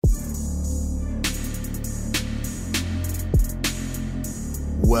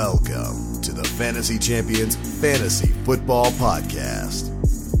Welcome to the Fantasy Champions Fantasy Football Podcast.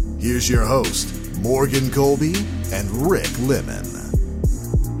 Here's your host, Morgan Colby and Rick Lemon.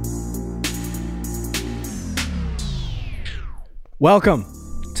 Welcome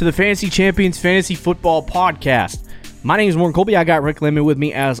to the Fantasy Champions Fantasy Football Podcast. My name is Morgan Colby. I got Rick Lemon with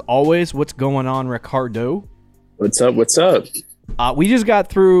me as always. What's going on, Ricardo? What's up? What's up? We just got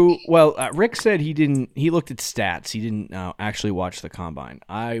through. Rick said he looked at stats. He didn't actually watch the combine.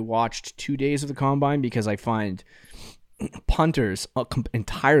 I watched 2 days of the combine because I find punters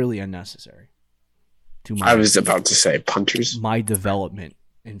entirely unnecessary. I was about to say punters. My development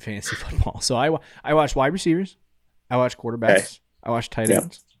in fantasy football. So I watched wide receivers. I watched quarterbacks. Okay. I watched tight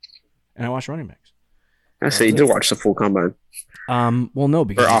ends. And I watched running backs. I say you did watch the full combine. Well, no,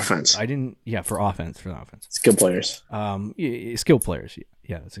 because for offense. I didn't. Yeah, for offense. Skill players. Skill players.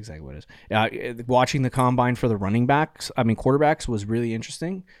 Yeah, that's exactly what it is. Watching the combine for the quarterbacks was really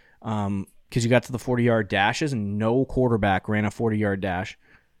interesting. Because you got to the 40-yard dashes and no quarterback ran a 40-yard dash.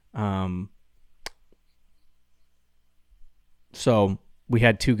 So we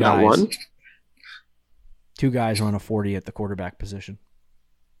had two guys. Not one? Two guys run a 40 at the quarterback position.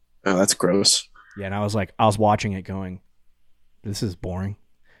 Oh, that's gross. Yeah, and I was watching it going, this is boring.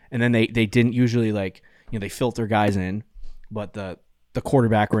 And then they didn't usually they filter guys in, but the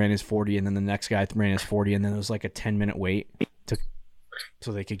quarterback ran his 40 and then the next guy ran his 40 and then it was like a 10-minute wait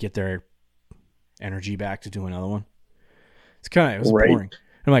so they could get their energy back to do another one. It was boring.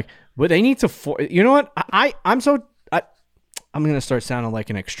 I'm like, but they need to you know what? I'm going to start sounding like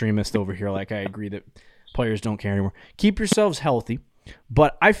an extremist over here. Like I agree that players don't care anymore. Keep yourselves healthy.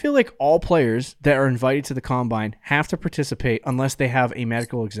 But I feel like all players that are invited to the combine have to participate unless they have a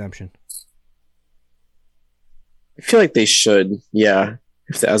medical exemption. I feel like they should, yeah,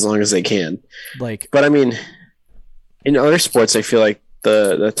 as long as they can. But I mean, in other sports, I feel like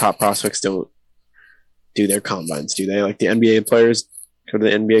the top prospects don't do their combines, do they? Like the NBA players go to the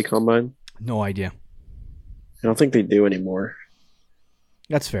NBA combine? No idea. I don't think they do anymore.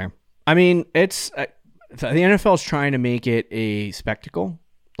 That's fair. I mean, it's the NFL is trying to make it a spectacle.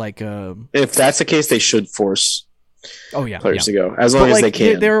 If that's the case, they should force players to go as long as they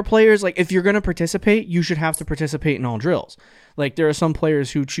can. There are players if you're going to participate, you should have to participate in all drills. Like there are some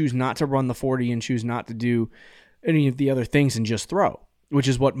players who choose not to run the 40 and choose not to do any of the other things and just throw, which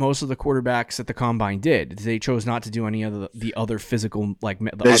is what most of the quarterbacks at the combine did. They chose not to do any of the other physical they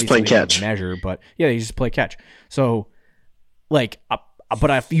just play catch measure, but yeah, they just play catch. So but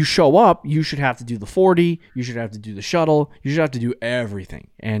if you show up, you should have to do the 40. You should have to do the shuttle. You should have to do everything.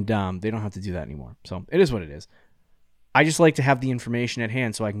 And they don't have to do that anymore. So it is what it is. I just like to have the information at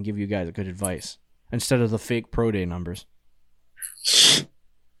hand so I can give you guys good advice instead of the fake pro day numbers.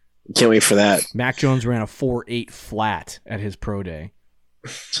 Can't wait for that. Mac Jones ran a 4.8 flat at his pro day.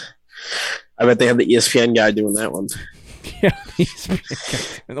 I bet they have the ESPN guy doing that one. Yeah,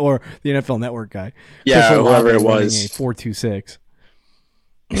 or the NFL Network guy. Yeah, whoever it was. 4.26.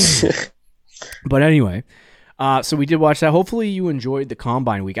 But anyway, so we did watch that. Hopefully you enjoyed the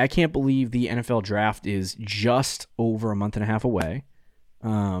combine week. I can't believe the NFL draft is just over a month and a half away.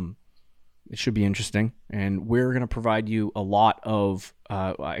 It should be interesting, and we're going to provide you a lot of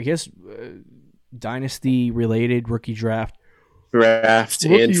dynasty related rookie draft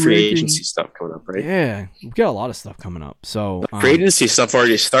and free agency stuff coming up, right? Yeah, we've got a lot of stuff coming up. So free agency stuff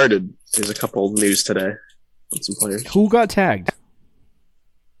already started. There's a couple of news today on some players. Who got tagged?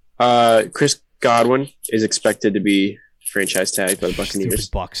 Chris Godwin is expected to be franchise tagged by the Buccaneers.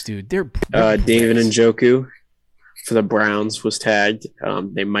 Stupid Bucks, dude. They're David Njoku for the Browns was tagged.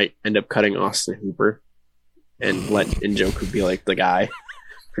 They might end up cutting Austin Hooper and let Njoku be like the guy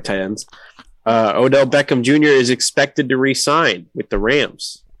for tight ends. Odell Beckham Jr. is expected to re-sign with the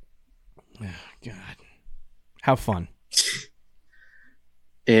Rams. Oh, God, how fun!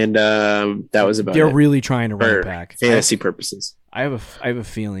 And that was about. They're it really trying to run it back. Fantasy purposes. I have a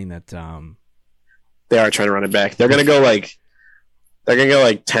feeling that they are trying to run it back. They're gonna go like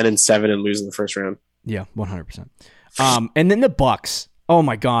 10-7 and lose in the first round. Yeah, 100%. And then the Bucks. Oh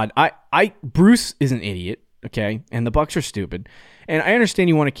my God, Bruce is an idiot. Okay, and the Bucks are stupid. And I understand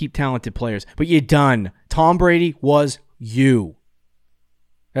you want to keep talented players, but you're done. Tom Brady was you.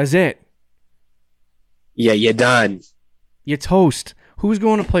 That's it. Yeah, you're done. You're toast. Who's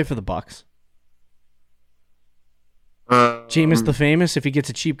going to play for the Bucks? Jameis the Famous, if he gets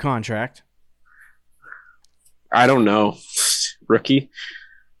a cheap contract. I don't know. Rookie?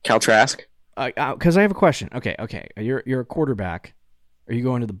 Cal Trask? Because I have a question. Okay. You're a quarterback. Are you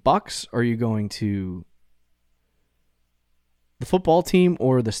going to the Bucks or are you going to the football team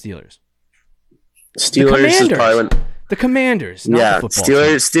or the Steelers? Steelers is probably The Commanders, not Yeah, the football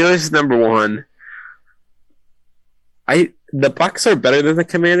team. Steelers is number one. The Bucks are better than the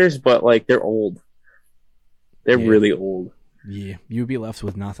Commanders, but like they're old. They're really old. Yeah, you'd be left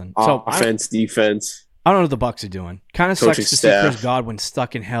with nothing. So Offense, defense. I don't know what the Bucks are doing. Kind of sucks to see Chris Godwin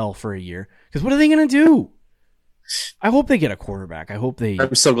stuck in hell for a year. Because what are they going to do? I hope they get a quarterback.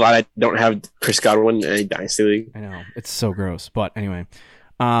 I'm so glad I don't have Chris Godwin in any dynasty league. I know it's so gross, but anyway.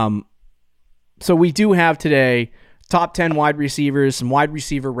 So we do have today top 10 wide receivers, some wide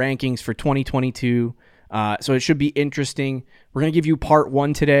receiver rankings for 2022. So it should be interesting. We're going to give you part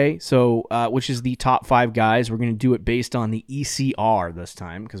 1 today, so which is the top 5 guys. We're going to do it based on the ECR this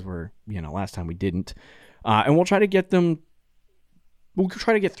time because last time we didn't. And we'll try to get them. We'll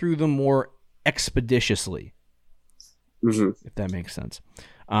try to get through them more expeditiously, if that makes sense.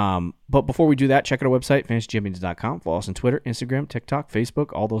 But before we do that, check out our website, fantasychampions.com. Follow us on Twitter, Instagram, TikTok, Facebook,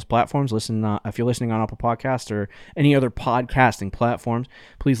 all those platforms. Listen, if you're listening on Apple Podcasts or any other podcasting platforms,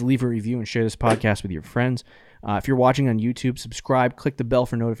 please leave a review and share this podcast with your friends. If you're watching on YouTube, subscribe, click the bell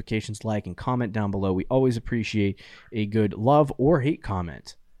for notifications, like, and comment down below. We always appreciate a good love or hate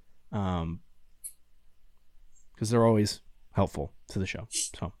comment because they're always helpful to the show.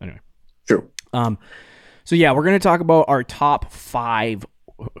 So anyway. True. So yeah, we're going to talk about our top 5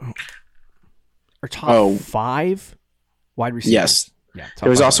 5 wide receivers. Yes. Yeah. There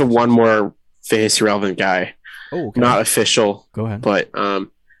was also one more fantasy relevant guy. Oh, okay. Not official. Go ahead. But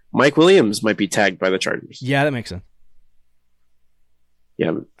Mike Williams might be tagged by the Chargers. Yeah, that makes sense.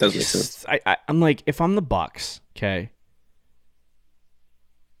 Yeah, it does make sense. I'm like, if I'm the Bucks, okay,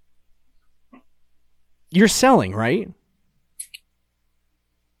 you're selling, right?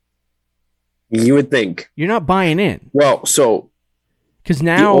 You would think. You're not buying in. Well, so because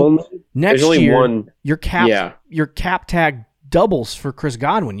now next year your cap tag doubles for Chris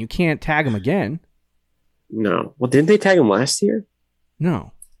Godwin. You can't tag him again. No. Well, didn't they tag him last year?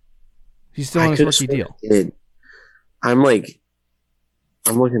 No. He's still on his rookie deal. I'm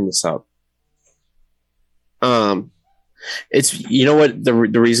looking this up. It's what the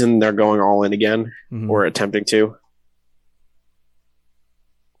reason they're going all in again or attempting to.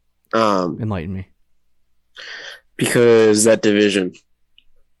 Enlighten me. Because that division.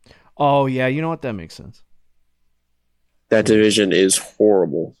 Oh yeah, you know what? That makes sense. That division is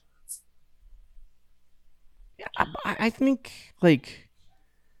horrible. Yeah, I think like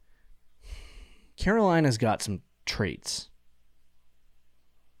Carolina's got some traits.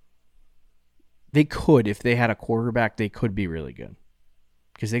 They could, if they had a quarterback, they could be really good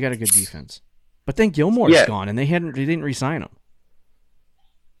because they got a good defense. But then Gilmore's gone, and they didn't re-sign him.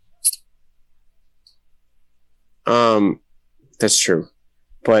 That's true.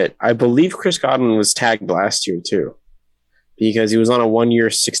 But I believe Chris Godwin was tagged last year too, because he was on a 1-year,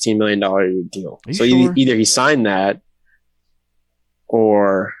 $16 million deal. So sure? Either he signed that,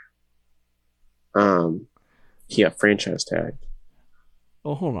 or he got franchise tagged.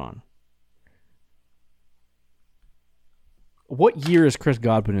 Oh, hold on. What year is Chris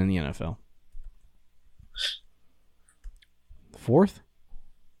Godwin in the NFL? 4th?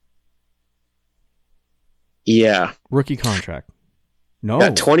 Yeah. Rookie contract. No.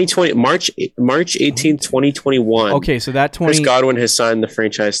 Yeah, 2020 March 18, 2021. Okay, so that Chris Godwin has signed the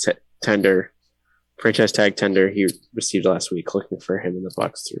franchise tag tender he received last week, looking for him in the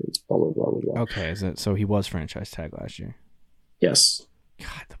Bucks through blah blah blah blah blah. Okay, so he was franchise tag last year. Yes.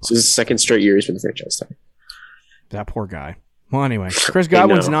 God, so this is the second straight year he's been franchise tag. That poor guy. Well, anyway, Chris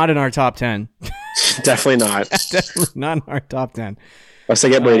Godwin's not in our top 10. Definitely not. Definitely not in our top 10. Unless I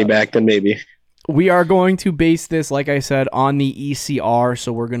get Brady back, then maybe. We are going to base this, like I said, on the ECR.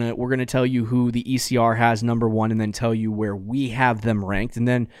 So we're gonna tell you who the ECR has number 1, and then tell you where we have them ranked. And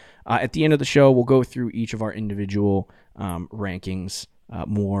then at the end of the show, we'll go through each of our individual rankings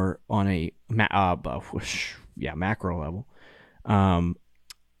more on a macro level, and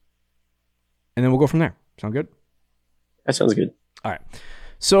then we'll go from there. Sound good? That sounds good. All right.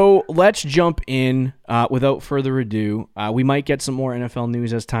 So let's jump in without further ado. We might get some more NFL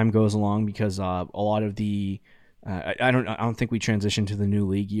news as time goes along because a lot of the I don't think we transitioned to the new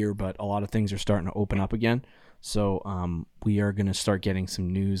league year, but a lot of things are starting to open up again. So we are going to start getting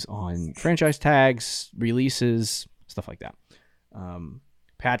some news on franchise tags, releases, stuff like that.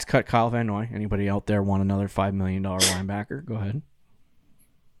 Pats cut Kyle Van Noy. Anybody out there want another $5 million linebacker? Go ahead.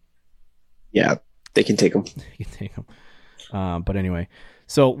 Yeah, they can take him. They can take him. But anyway,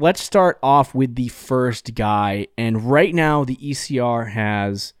 so let's start off with the first guy. And right now, the ECR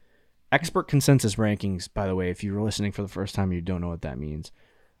has expert consensus rankings. By the way, if you're listening for the first time, you don't know what that means.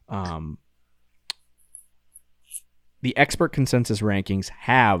 The expert consensus rankings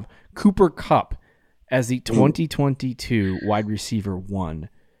have Cooper Kupp as the 2022 wide receiver 1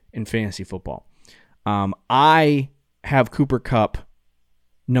 in fantasy football. I have Cooper Kupp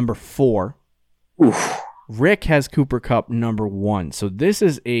number 4. Oof. Rick has Cooper Kupp number 1. So this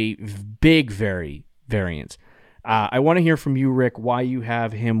is a big variance. I want to hear from you, Rick, why you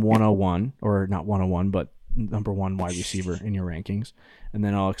have him 101, or not 101, but number 1 wide receiver in your rankings. And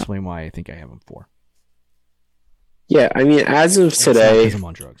then I'll explain why I think I have him 4. Yeah, I mean, as of today, I'm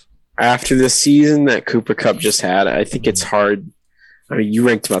on drugs. After the season that Cooper Kupp just had, I think it's hard. I mean, you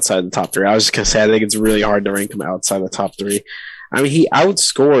ranked him outside the top 3. I was just going to say, I think it's really hard to rank him outside the top 3. I mean, he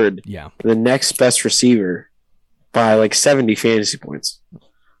outscored the next best receiver by like 70 fantasy points.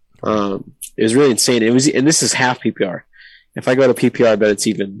 It was really insane. And this is half PPR. If I go to PPR, I bet it's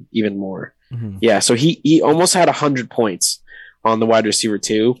even more. Mm-hmm. Yeah, so he almost had 100 points on the wide receiver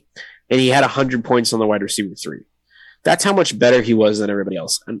 2, and he had 100 points on the wide receiver 3. That's how much better he was than everybody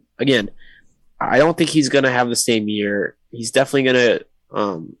else. And again, I don't think he's going to have the same year. He's definitely going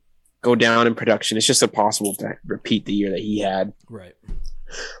to go down in production. It's just impossible to repeat the year that he had. Right.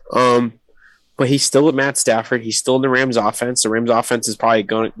 But he's still with Matt Stafford. He's still in the Rams offense. The Rams offense is probably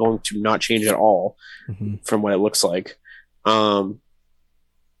going to not change at all from what it looks like. And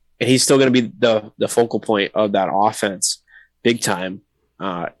he's still going to be the focal point of that offense big time.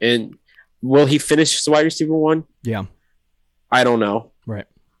 And will he finish as wide receiver 1? Yeah. I don't know. Right.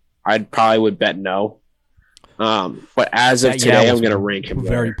 I probably would bet no. But as of today, I'm going to rank him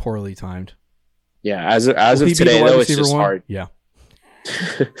very there. Poorly timed. Yeah, as of today, though, it's just hard. Yeah.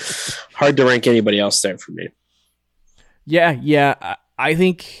 Hard to rank anybody else there for me. Yeah. I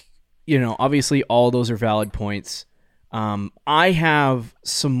think, obviously all those are valid points. I have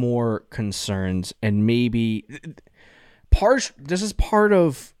some more concerns, and maybe this is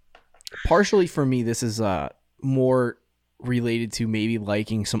partially for me, this is more related to maybe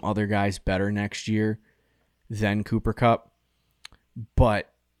liking some other guys better next year than Cooper Kupp.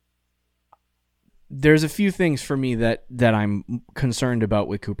 But there's a few things for me that I'm concerned about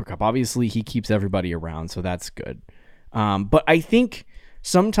with Cooper Kupp. Obviously, he keeps everybody around, so that's good. But I think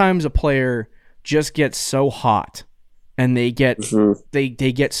sometimes a player just gets so hot and they get they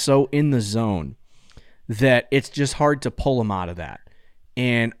get so in the zone that it's just hard to pull them out of that.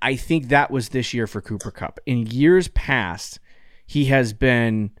 And I think that was this year for Cooper Kupp. In years past, he has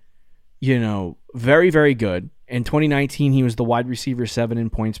been, very, very good. In 2019, he was the wide receiver 7 in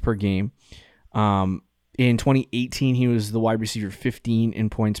points per game. In 2018, he was the wide receiver 15 in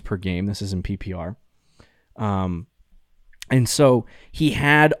points per game. This is in PPR. And so he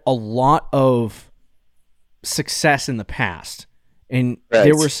had a lot of success in the past. And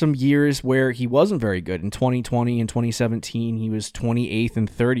there were some years where he wasn't very good. In 2020 and 2017, he was 28th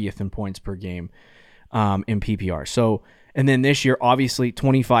and 30th in points per game in PPR. So, and then this year, obviously,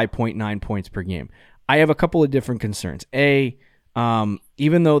 25.9 points per game. I have a couple of different concerns.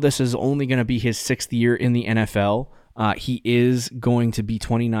 Even though this is only going to be his 6th year in the NFL, he is going to be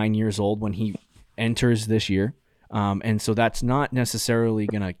 29 years old when he enters this year. And so that's not necessarily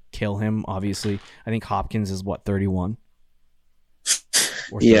going to kill him, obviously. I think Hopkins is, 31?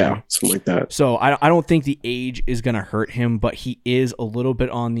 Yeah, something like that. So I don't think the age is going to hurt him, but he is a little bit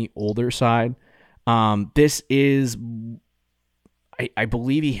on the older side. This is, I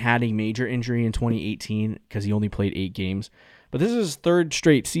believe he had a major injury in 2018 because he only played 8 games. But this is his 3rd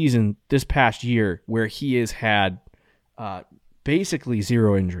straight season this past year where he has had basically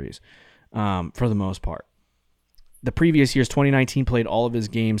 0 injuries for the most part. The previous years, 2019 played all of his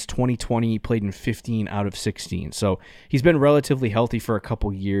games. 2020 he played in 15 out of 16. So he's been relatively healthy for a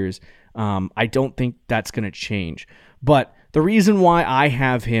couple years. I don't think that's going to change. But the reason why I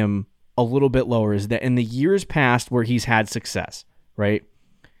have him a little bit lower is that in the years past where he's had success, right?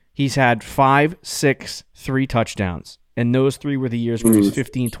 He's had 5, 6, 3 touchdowns. And those 3 were the years where he was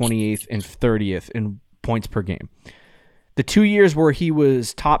 15th, 28th, and 30th in points per game. The 2 years where he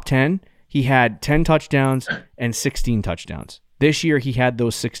was top 10, he had 10 touchdowns and 16 touchdowns. This year, he had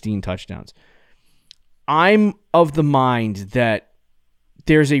those 16 touchdowns. I'm of the mind that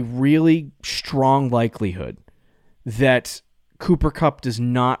there's a really strong likelihood that Cooper Kupp does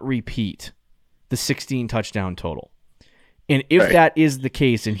not repeat the 16 touchdown total. And if that is the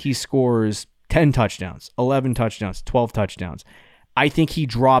case and he scores 10 touchdowns, 11 touchdowns, 12 touchdowns, I think he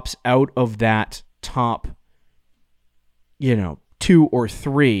drops out of that top, 2 or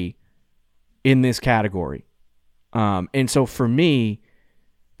 3 in this category. And so for me,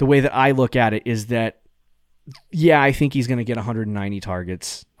 the way that I look at it is that, I think he's going to get 190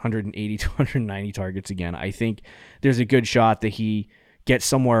 targets, 180 to 190 targets again. I think there's a good shot that he gets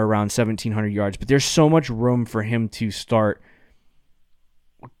somewhere around 1,700 yards, but there's so much room for him to start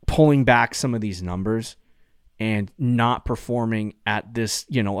pulling back some of these numbers and not performing at this,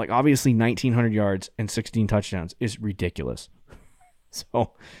 like obviously 1,900 yards and 16 touchdowns is ridiculous.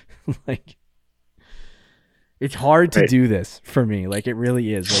 So, like, it's hard to do this for me. Like, it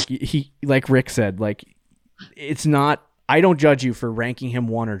really is. Like like Rick said, like, it's not. I don't judge you for ranking him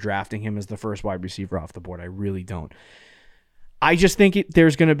 1 or drafting him as the first wide receiver off the board. I really don't. I just think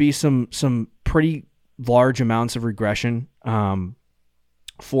there's going to be some pretty large amounts of regression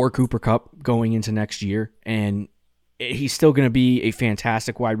for Cooper Kupp going into next year, and he's still going to be a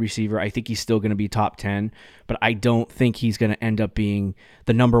fantastic wide receiver. I think he's still going to be top 10, but I don't think he's going to end up being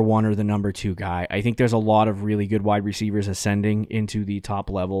the number 1 or the number 2 guy. I think there's a lot of really good wide receivers ascending into the top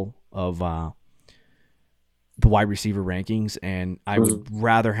level of the wide receiver rankings, and I would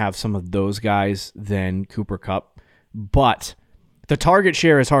rather have some of those guys than Cooper Kupp. But the target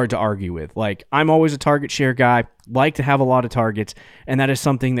share is hard to argue with. Like, I'm always a target share guy, like to have a lot of targets, and that is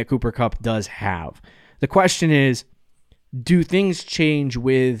something that Cooper Kupp does have. The question is, do things change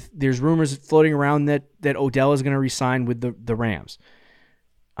there's rumors floating around that Odell is going to re-sign with the Rams.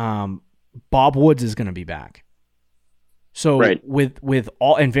 Bob Woods is going to be back. So with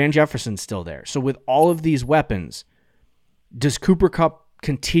all, and Van Jefferson's still there. So with all of these weapons, does Cooper Kupp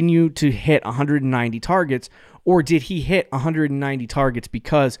continue to hit 190 targets, or did he hit 190 targets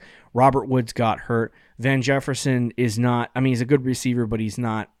because Robert Woods got hurt? Van Jefferson is not, he's a good receiver, but he's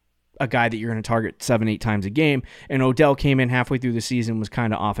not a guy that you're going to target 7-8 times a game. And Odell came in halfway through the season, was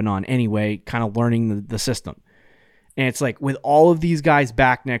kind of off and on anyway, kind of learning the system. And it's like, with all of these guys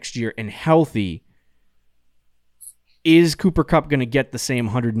back next year and healthy, is Cooper Kupp going to get the same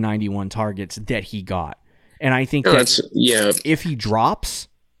 191 targets that he got? And I think if he drops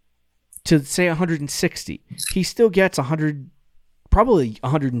to, say, 160, he still gets probably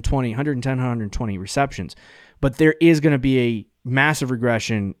 120, 110, 120 receptions. But there is going to be a massive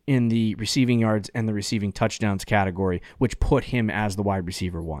regression in the receiving yards and the receiving touchdowns category, which put him as the wide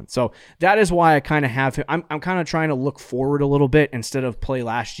receiver 1. So that is why I kind of have him. I'm kind of trying to look forward a little bit instead of play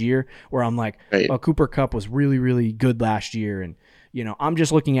last year, where I'm like, well, Cooper Kupp was really, really good last year. And, I'm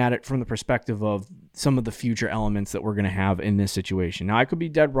just looking at it from the perspective of some of the future elements that we're going to have in this situation. Now, I could be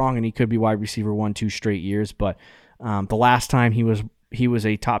dead wrong, and he could be wide receiver 1 2 straight years, but the last time he was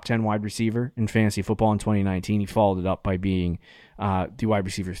a top 10 wide receiver in fantasy football in 2019. He followed it up by being the wide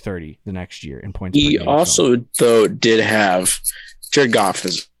receiver 30 the next year in points per game. He also, though, did have Jared Goff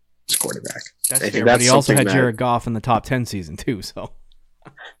as his quarterback. That's fair, but he also had Jared Goff in the top 10 season too. So,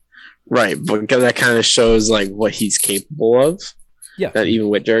 right, but that kind of shows like what he's capable of. Yeah, that even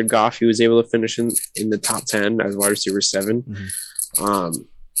with Jared Goff, he was able to finish in the top 10 as wide receiver 7. Mm-hmm.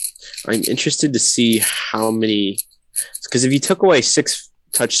 I'm interested to see how many. Because if he took away 6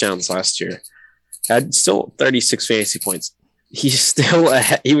 touchdowns last year, had still 36 fantasy points. He's still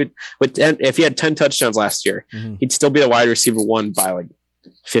if he had 10 touchdowns last year, he'd still be a wide receiver 1 by like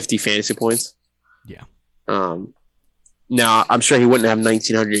 50 fantasy points. Yeah. Now I'm sure he wouldn't have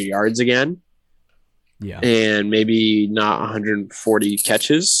 1,900 yards again. Yeah. And maybe not 140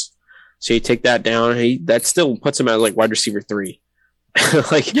 catches. So you take that down, that still puts him at like wide receiver 3. So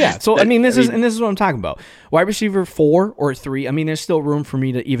this is what I'm talking about. Wide receiver 4 or 3. There's still room for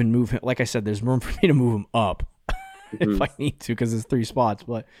me to even move him. Like I said, there's room for me to move him up if I need to, because there's 3 spots.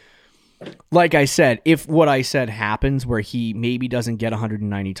 But like I said, if what I said happens, where he maybe doesn't get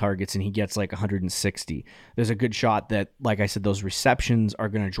 190 targets and he gets like 160, there's a good shot that, like I said, those receptions are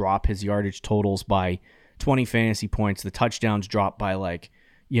going to drop his yardage totals by 20 fantasy points. The touchdowns drop by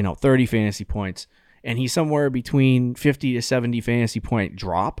 30 fantasy points. And he's somewhere between 50 to 70 fantasy point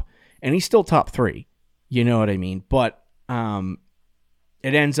drop, and he's still top 3. You know what I mean? But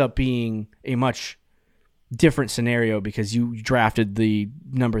it ends up being a much different scenario because you drafted the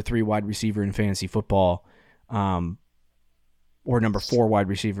number 3 wide receiver in fantasy football, or number 4 wide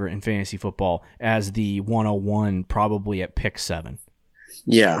receiver in fantasy football as the 101, probably at pick 7.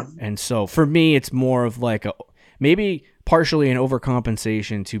 Yeah. And so for me, it's more of like maybe partially an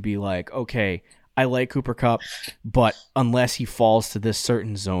overcompensation to be like, okay, I like Cooper Kupp, but unless he falls to this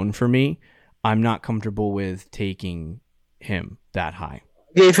certain zone for me, I'm not comfortable with taking him that high.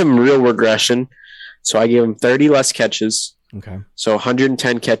 I gave him real regression. So I gave him 30 less catches. Okay. So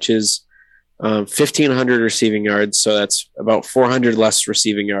 110 catches, 1,500 receiving yards. So that's about 400 less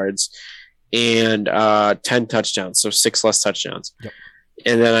receiving yards, and 10 touchdowns. So 6 less touchdowns. Yep.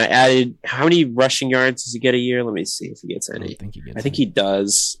 And then I added, how many rushing yards does he get a year? Let me see if he gets any. I think he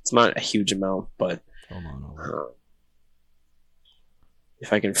does. It's not a huge amount, but hold on.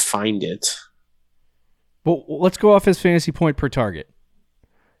 If I can find it. Well, let's go off his fantasy point per target.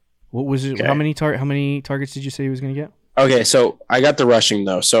 What was it? Okay. How many targets did you say he was going to get? Okay, so I got the rushing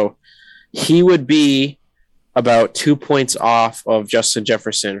though. So he would be about 2 points off of Justin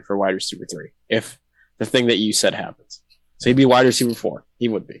Jefferson for wide receiver 3 if the thing that you said happens. So he'd be wide receiver 4. He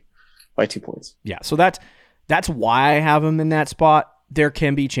would be by 2 points. Yeah, so that's why I have him in that spot. There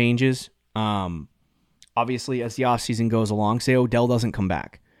can be changes. Obviously, as the offseason goes along, say Odell doesn't come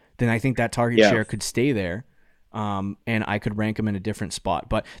back, then I think that target share could stay there, and I could rank him in a different spot.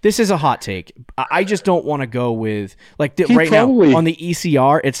 But this is a hot take. I just don't want to go with now on the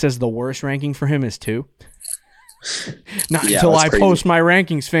ECR. It says the worst ranking for him is 2. Not until I post my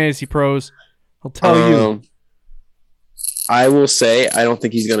rankings, Fantasy Pros. I'll tell you. I will say I don't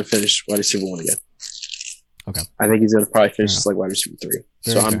think he's going to finish wide receiver 1 again. Okay. I think he's going to probably finish just like wide receiver 3.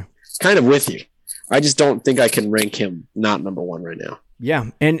 So I'm kind of with you. I just don't think I can rank him not number 1 right now.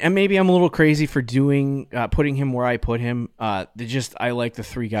 Yeah, and maybe I'm a little crazy for putting him where I put him. I like the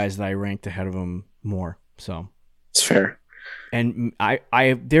 3 guys that I ranked ahead of him more. So it's fair. And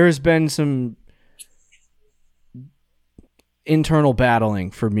there has been some internal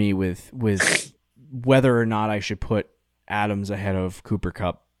battling for me with whether or not I should put Adams ahead of Cooper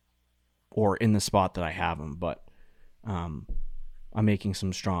Kupp or in the spot that I have him, but I'm making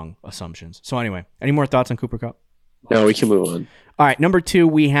some strong assumptions. So anyway, any more thoughts on Cooper Kupp? No, we can move on. All right, number 2,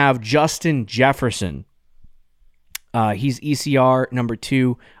 we have Justin Jefferson. He's ECR number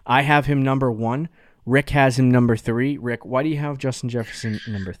 2. I have him number 1. Rick has him number 3. Rick, why do you have Justin Jefferson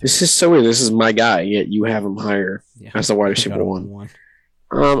number 3? This is so weird. This is my guy, yet you have him higher as the wide receiver 1.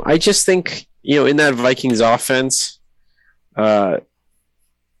 I just think, in that Vikings offense,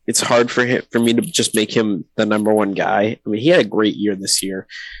 it's hard for me to just make him the number 1 guy. I mean, he had a great year this year,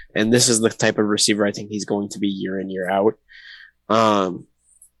 and this is the type of receiver I think he's going to be year in, year out.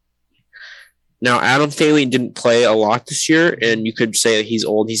 Now, Adam Thielen didn't play a lot this year, and you could say that he's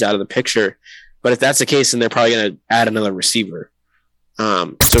old, he's out of the picture. But if that's the case, then they're probably going to add another receiver.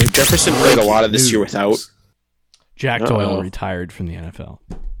 So Jefferson played a lot of this year without. Jack Doyle retired from the NFL.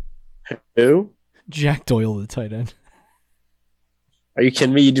 Who? Jack Doyle, the tight end. Are you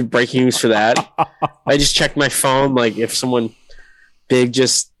kidding me? You did breaking news for that? I just checked my phone, like if someone big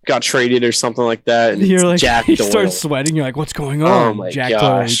just got traded or something like that. And you're like, Jack you Doyle. Start sweating. You're like, what's going on? Oh my Jack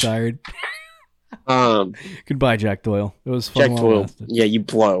gosh. Doyle retired. Goodbye, Jack Doyle. It was fun. Jack Doyle. Yeah, you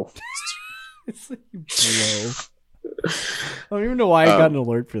blow. It's like you blow. I don't even know why I got an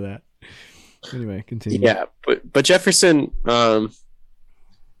alert for that. Anyway, continue. Yeah, but Jefferson had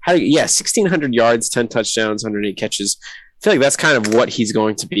 1,600 yards, 10 touchdowns, 108 catches. I feel like that's kind of what he's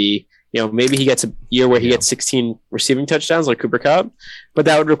going to be. Maybe he gets a year where he gets 16 receiving touchdowns like Cooper Kupp, but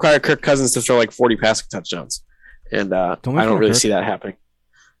that would require Kirk Cousins to throw like 40 passing touchdowns, and I don't really see that happening.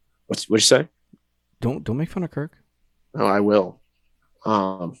 What'd you say? Don't make fun of Kirk. Oh, I will.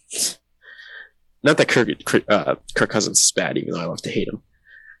 Not that Kirk Cousins is bad, even though I love to hate him.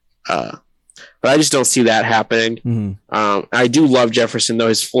 But I just don't see that happening. Mm-hmm. I do love Jefferson, though.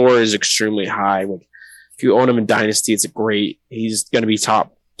 His floor is extremely high. Like, if you own him in Dynasty, it's great. He's going to be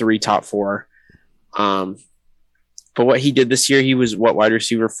top 3, top 4. But what he did this year, he was wide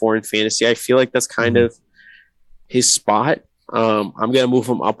receiver 4 in fantasy. I feel like that's kind of his spot. I'm going to move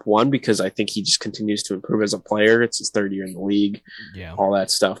him up 1 because I think he just continues to improve as a player. It's his 3rd year in the league, all that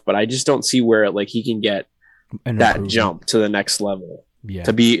stuff. But I just don't see where he can get that jump to the next level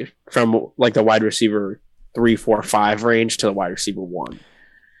to be from like the wide receiver 3, 4, 5 range to the wide receiver 1.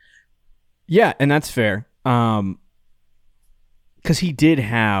 Yeah, and that's fair. Because he did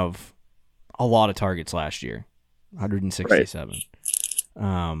have a lot of targets last year, 167.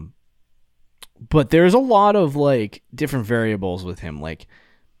 Right. But there's a lot of different variables with him. Like,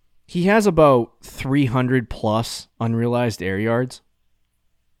 he has about 300 plus unrealized air yards.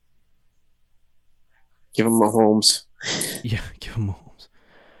 Give him Mahomes. Yeah, give him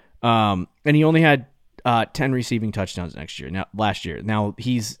Mahomes. And he only had 10 receiving touchdowns last year. Now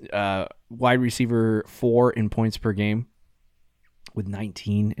he's wide receiver 4 in points per game with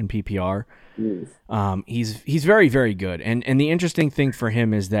 19 in PPR. He's very, very good. And the interesting thing for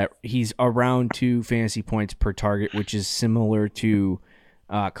him is that he's around 2 fantasy points per target, which is similar to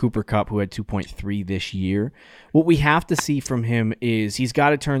Cooper Kupp, who had 2.3 this year. What we have to see from him is he's got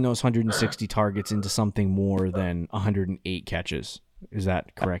to turn those 160 targets into something more than 108 catches. Is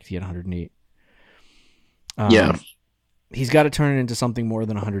that correct? He had 108. Yeah. He's got to turn it into something more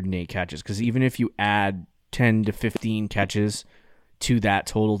than 108 catches, because even if you add 10 to 15 catches to that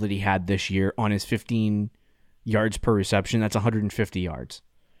total that he had this year on his 15 yards per reception, that's 150 yards.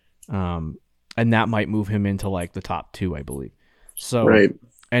 And that might move him into the top 2, I believe. So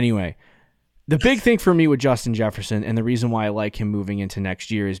anyway, The big thing for me with Justin Jefferson, and the reason why I like him moving into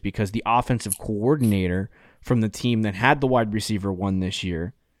next year, is because the offensive coordinator from the team that had the wide receiver one this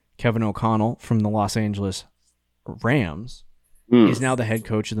year, Kevin O'Connell from the Los Angeles Rams, is now the head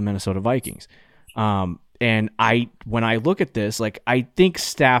coach of the Minnesota Vikings. And when I look at this, like, I think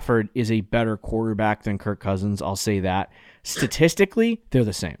Stafford is a better quarterback than Kirk Cousins. I'll say that. Statistically, they're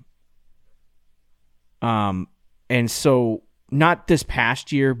the same. And so not this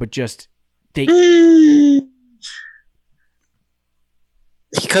past year, but just Cousins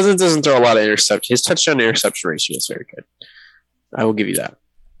doesn't throw a lot of interceptions. His touchdown to interception ratio is very good. I will give you that.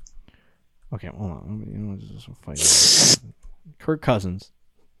 Okay, hold on. Kirk Cousins.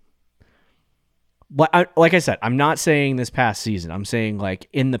 Like I said, I'm not saying this past season. I'm saying, like,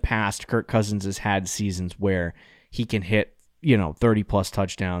 in the past, Kirk Cousins has had seasons where he can hit, 30 plus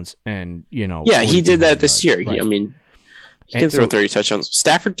touchdowns and, Yeah, he did that this year. Right. He can throw 30 touchdowns.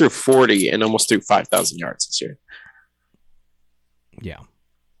 Stafford threw 40 and almost threw 5,000 yards this year. Yeah.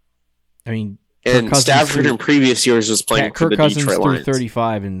 I mean, and Stafford in previous years was playing for the Detroit Lions. Threw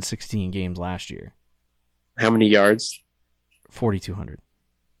 35 in 16 games last year. How many yards? 4,200.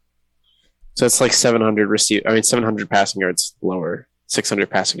 So it's like 700 passing yards lower, 600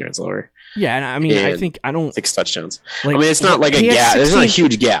 passing yards lower. Yeah, and I mean, and I don't 6 touchdowns. Like, it's not like a gap. There's not a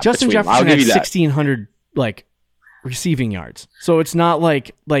huge gap. Justin Jefferson I'll give you had that. 1,600 receiving yards. So it's not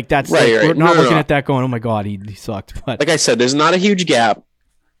like that's right. We're not looking at that going, oh my god, he sucked. But like I said, there's not a huge gap.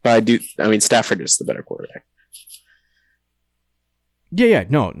 But Stafford is the better quarterback. Yeah.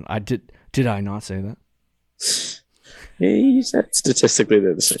 No, I did. Did I not say that? You said statistically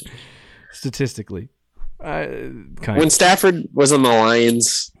they're the same. Statistically, when Stafford was on the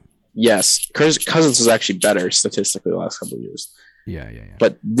Lions, yes, Cousins was actually better statistically the last couple of years. Yeah.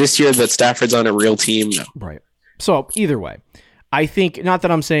 But this year that Stafford's on a real team, no. Right. So either way, I think, not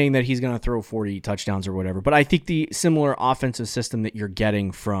that I'm saying that he's going to throw 40 touchdowns or whatever, but I think the similar offensive system that you're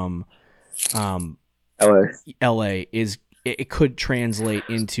getting from LA is, it could translate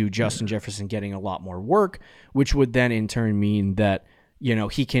into Justin Jefferson getting a lot more work, which would then in turn mean that,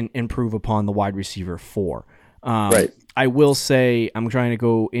 he can improve upon the wide receiver 4. Right. I will say, I'm trying to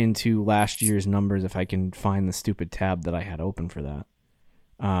go into last year's numbers if I can find the stupid tab that I had open for that.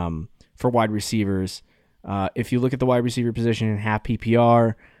 For wide receivers, if you look at the wide receiver position in half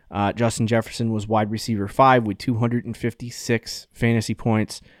PPR, Justin Jefferson was wide receiver 5 with 256 fantasy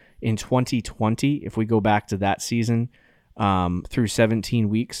points in 2020. If we go back to that season, through 17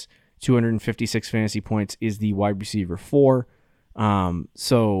 weeks, 256 fantasy points is the wide receiver 4.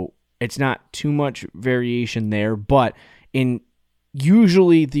 So it's not too much variation there, but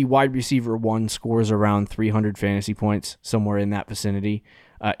usually the wide receiver 1 scores around 300 fantasy points, somewhere in that vicinity.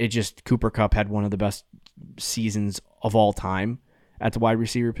 Cooper Kupp had one of the best seasons of all time at the wide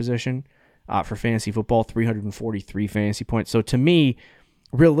receiver position for fantasy football, 343 fantasy points. So to me,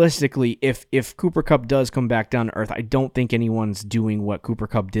 realistically, if Cooper Kupp does come back down to earth, I don't think anyone's doing what Cooper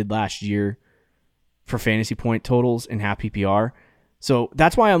Kupp did last year for fantasy point totals in half PPR. So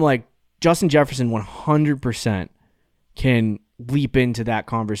that's why I'm like, Justin Jefferson 100% can leap into that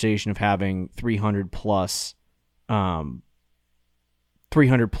conversation of having 300 plus, what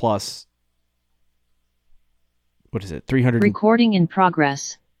is it? 300. Recording in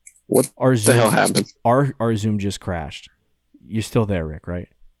progress. What the hell happened? Our Zoom just crashed. You're still there, Rick, right?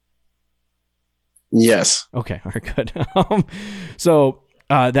 Yes. Okay, all right, good. So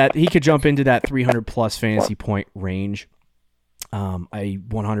that he could jump into that 300 plus fantasy point range. I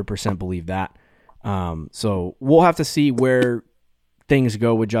 100% believe that. So we'll have to see where things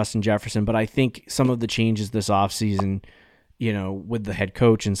go with Justin Jefferson, but I think some of the changes this offseason, with the head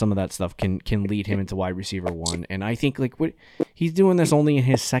coach and some of that stuff can lead him into wide receiver 1. And I think he's doing this only in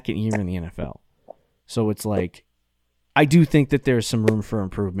his second year in the NFL. So it's like, I do think that there's some room for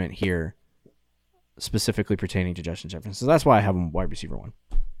improvement here, specifically pertaining to Justin Jefferson. So that's why I have him wide receiver 1.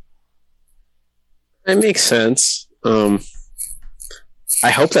 That makes sense. I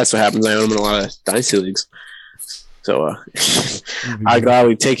hope that's what happens. I own him in a lot of dynasty leagues. So I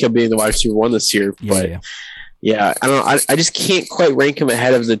gladly take him being the wide receiver 1 this year. But yeah, I don't know. I just can't quite rank him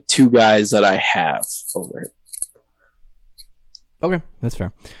ahead of the 2 guys that I have over him. Okay, that's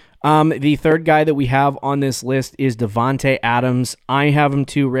fair. The third guy that we have on this list is Davante Adams. I have him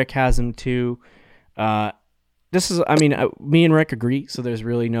too. Rick has him too. Me and Rick agree, so there's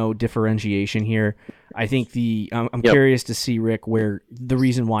really no differentiation here. I think I'm curious to see, Rick, where the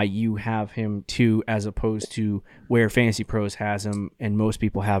reason why you have him 2 as opposed to where Fantasy Pros has him and most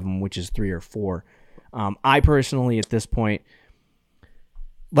people have him, which is 3 or 4. I personally, at this point,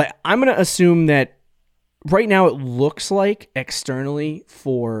 I'm going to assume that right now it looks like externally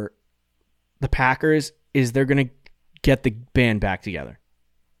for the Packers is they're going to get the band back together.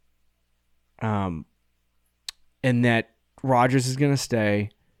 And that Rodgers is going to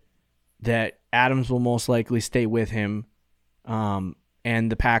stay, that Adams will most likely stay with him, and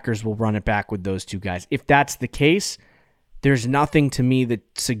the Packers will run it back with those two guys. If that's the case, there's nothing to me that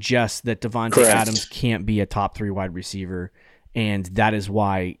suggests that Davante Adams can't be a top 3 wide receiver, and that is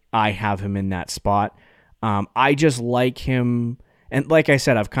why I have him in that spot. I just like him, and like I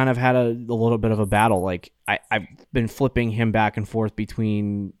said, I've kind of had a little bit of a battle. Like I've been flipping him back and forth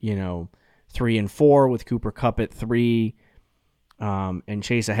between 3 and 4 with Cooper Kupp at 3, and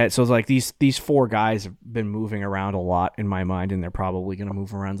Chase ahead. So it's like these 4 guys have been moving around a lot in my mind, and they're probably going to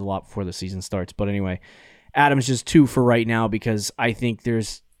move around a lot before the season starts. But anyway, Adams just 2 for right now because I think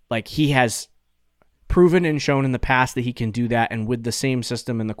he has proven and shown in the past that he can do that, and with the same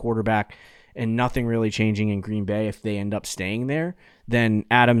system and the quarterback and nothing really changing in Green Bay, if they end up staying there, then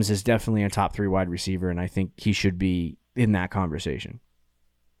Adams is definitely a top 3 wide receiver, and I think he should be in that conversation.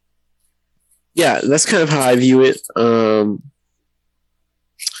 Yeah, that's kind of how I view it. I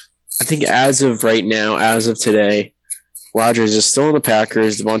think as of right now, as of today, Rodgers is still in the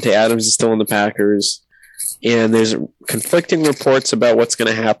Packers. Davante Adams is still in the Packers. And there's conflicting reports about what's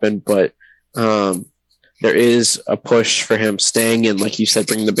going to happen, but there is a push for him staying in, like you said,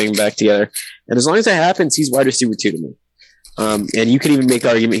 bringing the band back together. And as long as that happens, he's wide receiver 2 to me. And you could even make the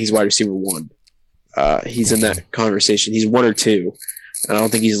argument he's wide receiver 1. He's in that conversation. He's 1 or 2, and I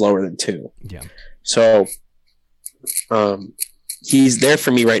don't think he's lower than 2. Yeah. So he's there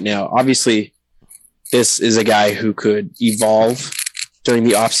for me right now. Obviously, this is a guy who could evolve during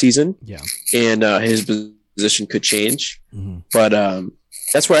the offseason. Yeah. And his position could change. Mm-hmm. But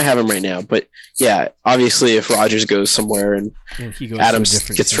that's where I have him right now. But yeah, obviously if Rodgers goes somewhere and Adams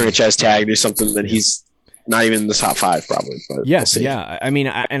gets franchise tagged or something, then he's not even in the top 5 probably. But yes, we'll yeah. I mean,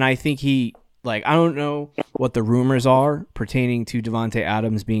 I think I don't know what the rumors are pertaining to Davante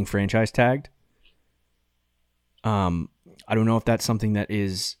Adams being franchise tagged. I don't know if that's something that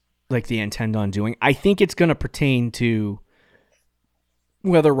is like they intend on doing. I think it's going to pertain to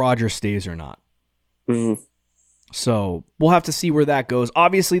whether Rodgers stays or not. Mm-hmm. So we'll have to see where that goes.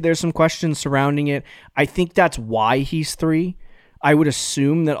 Obviously, there's some questions surrounding it. I think that's why he's 3. I would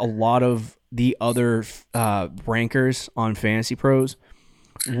assume that a lot of the other rankers on Fantasy Pros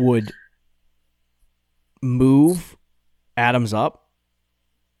would move Adams up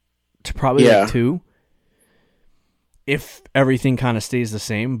to probably like 2 if everything kind of stays the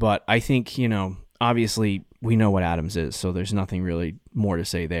same. But I think, obviously we know what Adams is, so there's nothing really more to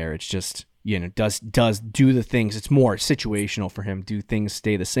say there. It's just, does do the things. It's more situational for him. Do things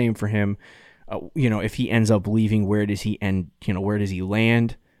stay the same for him? If he ends up leaving, where does he end? Where does he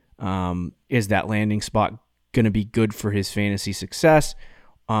land? Is that landing spot going to be good for his fantasy success?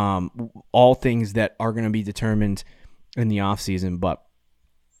 All things that are going to be determined in the offseason. But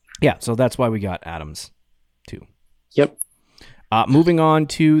yeah, so that's why we got Adams too. Yep. Moving on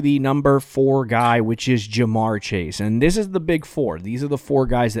to the number 4 guy, which is Ja'Marr Chase. And this is the big 4. These are the 4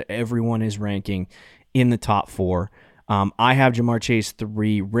 guys that everyone is ranking in the top 4. I have Ja'Marr Chase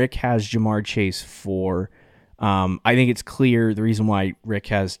 3. Rick has Ja'Marr Chase 4. I think it's clear the reason why Rick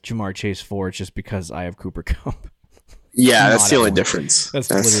has Ja'Marr Chase 4 is just because I have Cooper Kupp. Yeah, that's the only difference. That's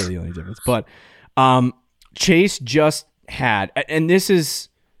literally the only difference. But Chase just had, and this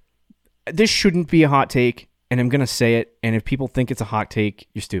shouldn't be a hot take, and I'm going to say it, and if people think it's a hot take,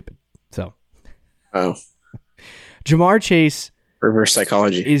 you're stupid. So, Ja'Marr Chase reverse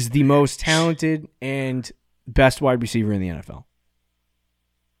psychology is the most talented and best wide receiver in the NFL.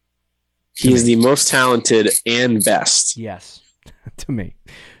 He is the most talented and best. Yes, to me.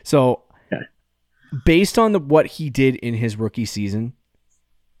 So, based on what he did in his rookie season,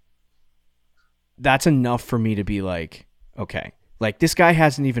 that's enough for me to be like, okay, like this guy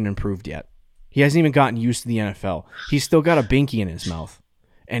hasn't even improved yet. He hasn't even gotten used to the NFL. He's still got a binky in his mouth,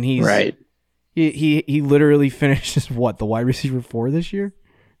 and he's right. He literally finishes the wide receiver 4 this year.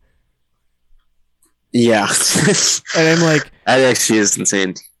 Yeah, and I'm like, that actually is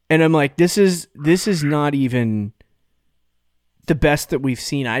insane. And I'm like, this is not even the best that we've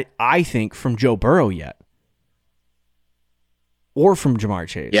seen. I think from Joe Burrow yet, or from Ja'Marr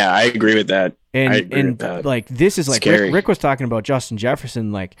Chase. Yeah, I agree with that. And like this is like Rick was talking about Justin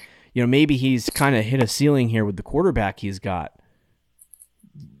Jefferson. Like, maybe he's kind of hit a ceiling here with the quarterback he's got.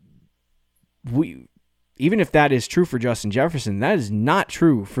 Even if that is true for Justin Jefferson, that is not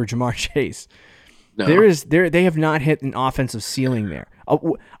true for Ja'Marr Chase. No. They have not hit an offensive ceiling there.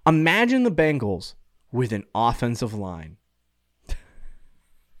 Imagine the Bengals with an offensive line.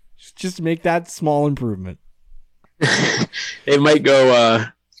 Just make that small improvement. They might go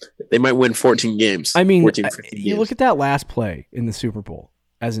They might win 14 games. I mean, 14, 15 you games. look at that last play in the Super Bowl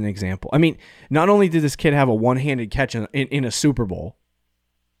as an example. I mean, not only did this kid have a one-handed catch in a Super Bowl,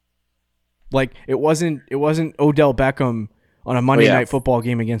 like it wasn't Odell Beckham on a Monday Night Football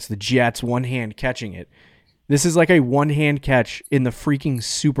game against the Jets, one hand catching it. This is like a one-hand catch in the freaking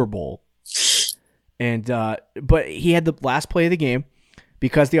Super Bowl. And but he had the last play of the game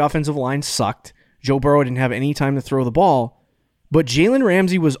because the offensive line sucked. Joe Burrow didn't have any time to throw the ball, but Jalen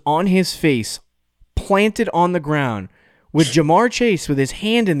Ramsey was on his face, planted on the ground, with Jamar Chase with his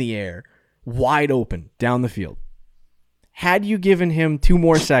hand in the air, wide open down the field. Had you given him 2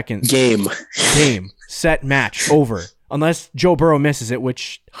 more seconds, game, set, match, over. Unless Joe Burrow misses it,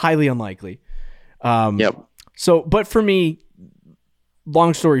 which highly unlikely. So, but for me,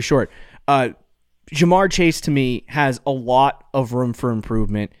 long story short, Jamar Chase to me has a lot of room for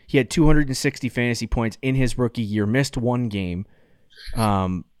improvement. He had 260 fantasy points in his rookie year, missed 1 game.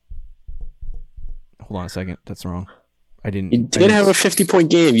 Hold on a second, that's wrong. He did have a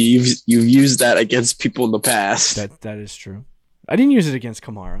 50-point game. You've used that against people in the past. That is true. I didn't use it against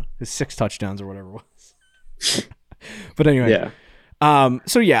Kamara. His 6 touchdowns or whatever it was. But anyway. Yeah.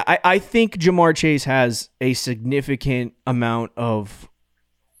 I think Jamar Chase has a significant amount of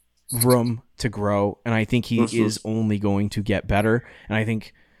room to grow, and I think he is only going to get better. And I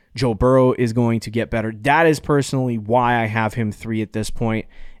think Joe Burrow is going to get better. That is personally why I have him 3 at this point.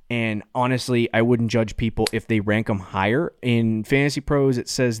 And honestly, I wouldn't judge people if they rank him higher. In Fantasy Pros, it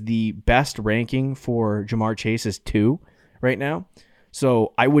says the best ranking for Jamar Chase is 2 right now.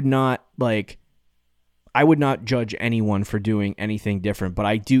 So I would not judge anyone for doing anything different, but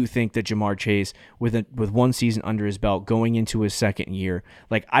I do think that Jamar Chase, with 1 season under his belt, going into his second year,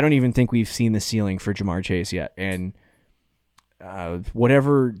 I don't even think we've seen the ceiling for Jamar Chase yet. And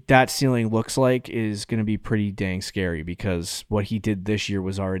whatever that ceiling looks like is going to be pretty dang scary because what he did this year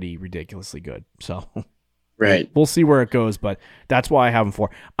was already ridiculously good. So right, we'll see where it goes, but that's why I have him 4.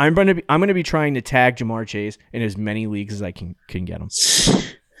 I'm going to be trying to tag Jamar Chase in as many leagues as I can get him.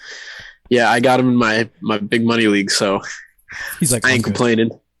 Yeah, I got him in my big money league, so he's like, I ain't complaining.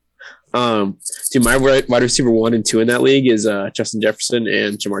 Dude, my wide receiver 1 and 2 in that league is Justin Jefferson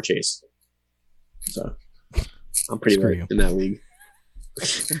and Jamar Chase. So I'm pretty right in that league.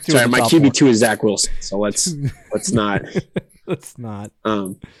 Sorry, my QB2 is Zach Wilson, so let's not let's not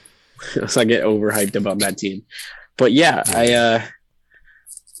let's not get overhyped about that team. But yeah,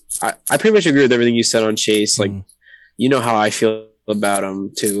 I pretty much agree with everything you said on Chase. You know how I feel about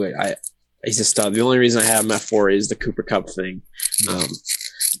him too. He's a stud. The only reason I have him at 4 is the Cooper Kupp thing.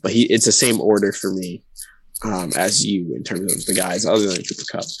 But it's the same order for me as you in terms of the guys other than Cooper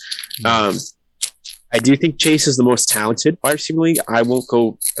Kupp. I do think Chase is the most talented wide receiver league. I won't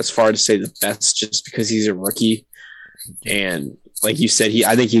go as far to say the best just because he's a rookie. And like you said,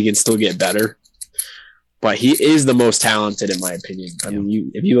 I think he can still get better. But he is the most talented in my opinion. I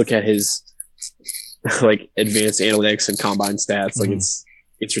mean, if you look at his advanced analytics and combine stats,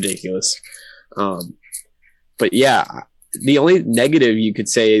 it's ridiculous. But yeah, the only negative you could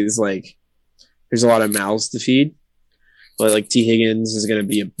say is there's a lot of mouths to feed. But T. Higgins is going to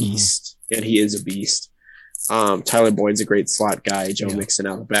be a beast, and he is a beast. Tyler Boyd's a great slot guy. Joe Mixon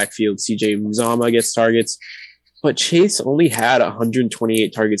out of the backfield. CJ Uzomah gets targets. But Chase only had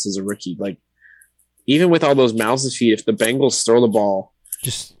 128 targets as a rookie. Even with all those mouths to feed, if the Bengals throw the ball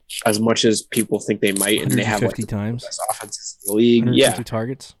just as much as people think they might, and they have 50 times the best offenses in the league,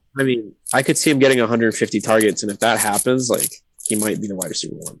 targets. I mean, I could see him getting 150 targets, and if that happens, he might be the wide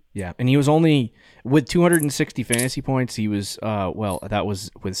receiver 1. Yeah, and he was only with 260 fantasy points. He was that was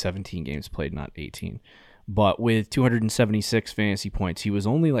with 17 games played, not 18. But with 276 fantasy points, he was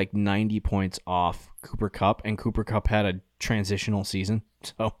only 90 points off Cooper Kupp, and Cooper Kupp had a transitional season,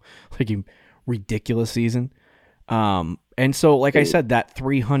 so a ridiculous season. And so, I said, that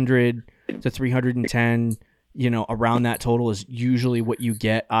 300 to 310, around that total is usually what you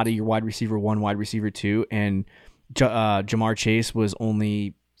get out of your wide receiver 1, wide receiver 2, and Jamar Chase was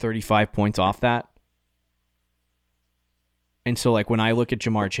only 35 points off that. And so, when I look at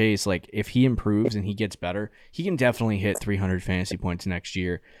Jamar Chase, if he improves and he gets better, he can definitely hit 300 fantasy points next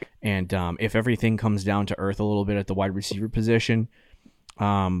year. And if everything comes down to earth a little bit at the wide receiver position,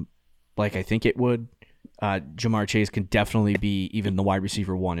 I think it would, Jamar Chase can definitely be even the wide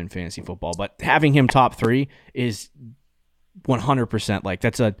receiver 1 in fantasy football. But having him top 3 is 100%.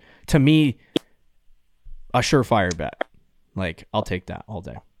 That's to me, a surefire bet. I'll take that all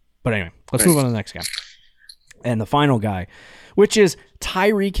day. But anyway, let's move on to the next guy. And the final guy, which is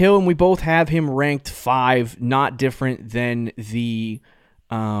Tyreek Hill, and we both have him ranked 5, not different than the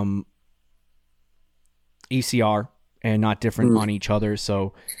ECR and not different on each other.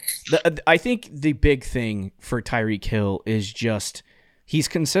 So I think the big thing for Tyreek Hill is just he's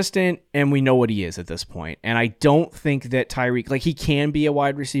consistent and we know what he is at this point. And I don't think that Tyreek, like he can be a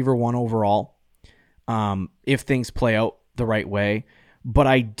wide receiver 1 overall if things play out the right way. But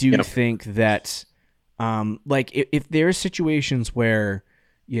I do think that like if there's situations where,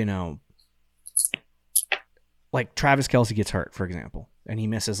 you know, like Travis Kelce gets hurt, for example, and he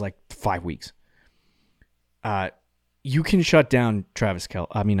misses like 5 weeks, you can shut down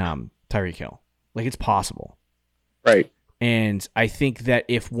Tyreek Hill. Like it's possible. Right. And I think that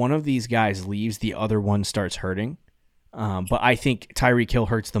if one of these guys leaves, the other one starts hurting. But I think Tyreek Hill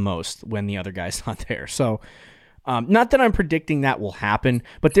hurts the most when the other guy's not there. So not that I'm predicting that will happen,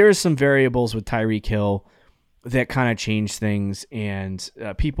 but there is some variables with Tyreek Hill that kind of change things. And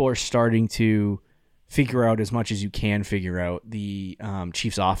people are starting to figure out as much as you can figure out the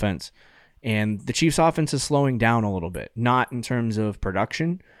Chiefs offense. And the Chiefs offense is slowing down a little bit, not in terms of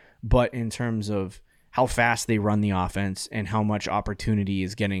production, but in terms of how fast they run the offense and how much opportunity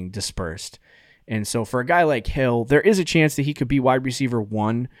is getting dispersed. And so for a guy like Hill, there is a chance that he could be wide receiver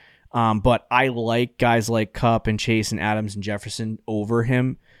 1. But I like guys like Kupp and Chase and Adams and Jefferson over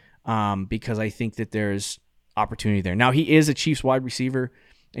him because I think that there's opportunity there. Now, he is a Chiefs wide receiver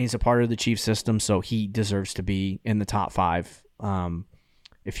and he's a part of the Chiefs system, so he deserves to be in the top 5.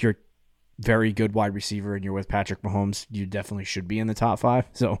 If you're very good wide receiver and you're with Patrick Mahomes, you definitely should be in the top 5.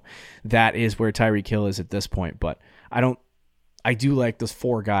 So that is where Tyreek Hill is at this point. But I do like those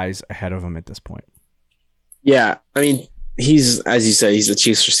 4 guys ahead of him at this point. Yeah. I mean, he's, as you said, he's the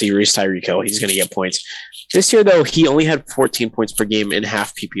Chiefs receiver. He's Tyreek Hill. He's going to get points. This year, though, he only had 14 points per game in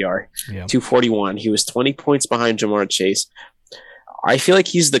half PPR, 241. He was 20 points behind Jamar Chase. I feel like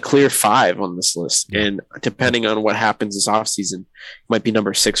he's the clear 5 on this list. Yeah. And depending on what happens this offseason, might be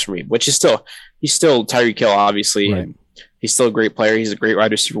number 6 for me, which is he's still Tyreek Hill, obviously. Right. And he's still a great player. He's a great wide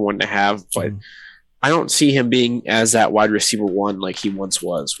receiver 1 to have, but I don't see him being as that wide receiver 1 like he once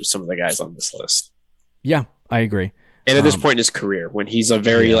was with some of the guys on this list. Yeah, I agree. And at this point in his career, when he's a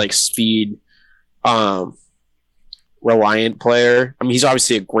very like speed reliant player, I mean, he's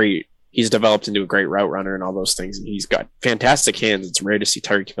obviously he's developed into a great route runner and all those things, and he's got fantastic hands. It's rare to see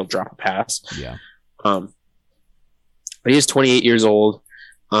Tyreek Hill drop a pass. Yeah. But he is 28 years old,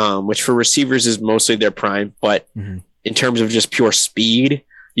 which for receivers is mostly their prime. But in terms of just pure speed,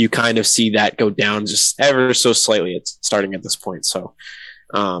 you kind of see that go down just ever so slightly. It's starting at this point. So,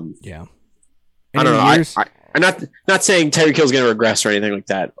 yeah. I don't know. I'm not saying Tyreek Hill's going to regress or anything like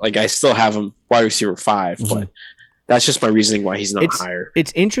that. Like I still have him wide receiver 5, but that's just my reasoning why he's not higher.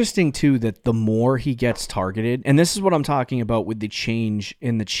 It's interesting, too, that the more he gets targeted, and this is what I'm talking about with the change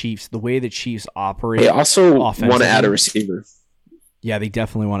in the Chiefs, the way the Chiefs operate. They also want to add a receiver. Yeah, they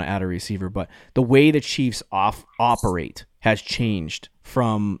definitely want to add a receiver, but the way the Chiefs operate has changed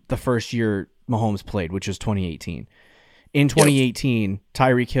from the first year Mahomes played, which was 2018. In 2018,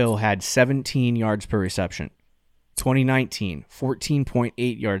 Tyreek Hill had 17 yards per reception. 2019,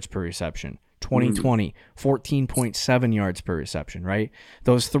 14.8 yards per reception. 2020, 14.7 yards per reception, right?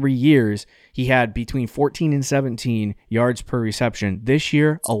 Those 3 years, he had between 14 and 17 yards per reception. This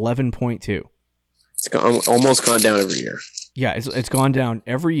year, 11.2. It's almost gone down every year. Yeah, it's gone down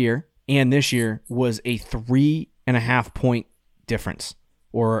every year, and this year was a 3.5 point difference,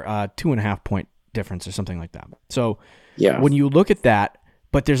 or 2.5 point difference, or something like that. So when you look at that,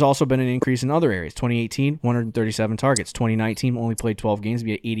 but there's also been an increase in other areas. 2018, 137 targets. 2019 only played 12 games,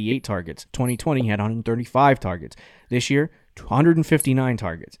 he had 88 targets. 2020 he had 135 targets. This year, 159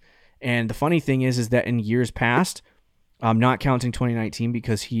 targets. And the funny thing is that in years past, I'm not counting 2019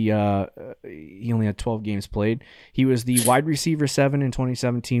 because he only had 12 games played. He was the wide receiver 7 in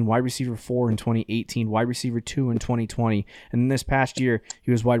 2017, wide receiver 4 in 2018, wide receiver 2 in 2020, and then this past year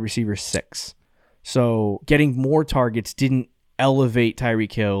he was wide receiver 6. So getting more targets didn't elevate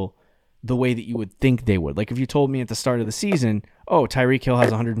Tyreek Hill the way that you would think they would. Like if you told me at the start of the season, oh, Tyreek Hill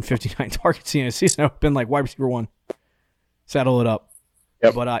has 159 targets in a season, I would have been like, wide receiver 1, settle it up.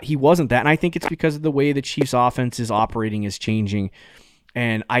 Yep. But he wasn't that, and I think it's because of the way the Chiefs' offense is operating is changing,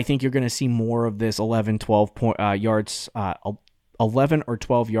 and I think you're going to see more of this 11 or 12 yards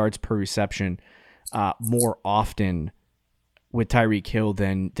per reception more often with Tyreek Hill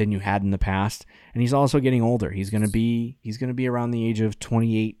than you had in the past. And he's also getting older. He's going to be around the age of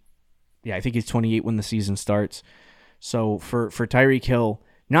 28. Yeah, I think he's 28 when the season starts. So for Tyreek Hill,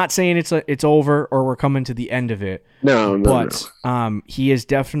 not saying it's over or we're coming to the end of it. No. He is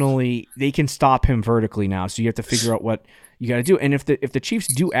definitely, they can stop him vertically now. So you have to figure out what you got to do. And if the Chiefs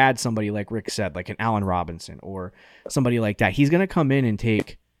do add somebody like Rick said, like an Allen Robinson or somebody like that, he's going to come in and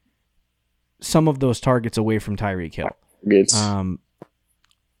take some of those targets away from Tyreek Hill.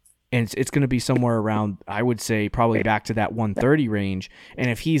 And it's going to be somewhere around, I would say, probably back to that 130 range. And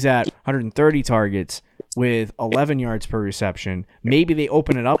if he's at 130 targets with 11 yards per reception, maybe they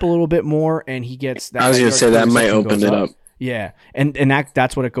open it up a little bit more and he gets that. I was going to say that might open it up. Yeah, and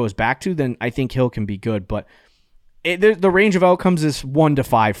that's what it goes back to. Then I think Hill can be good. But the range of outcomes is 1 to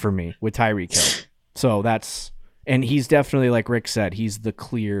 5 for me with Tyreek Hill. So that's, and he's definitely, like Rick said, he's the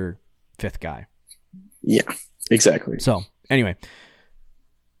clear 5th guy. Yeah, exactly. So anyway,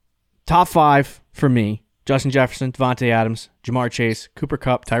 top 5 for me: Justin Jefferson, Devontae Adams, Jamar Chase, Cooper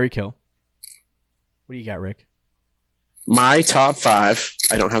Kupp, Tyreek Hill. What do you got, Rick? My top 5,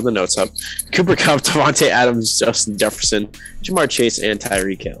 I don't have the notes up: Cooper Kupp, Devontae Adams, Justin Jefferson, Jamar Chase, and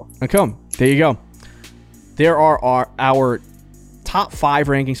Tyreek Hill. Okay, there you go. There are our top 5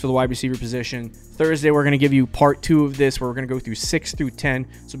 rankings for the wide receiver position. Thursday, we're going to give you part 2 of this, where we're going to go through 6 through 10.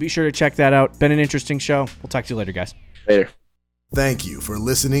 So be sure to check that out. Been an interesting show. We'll talk to you later, guys. Later. Thank you for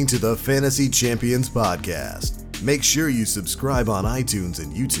listening to the Fantasy Champions Podcast. Make sure you subscribe on iTunes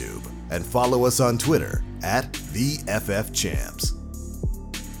and YouTube, and follow us on Twitter @TheFFChamps.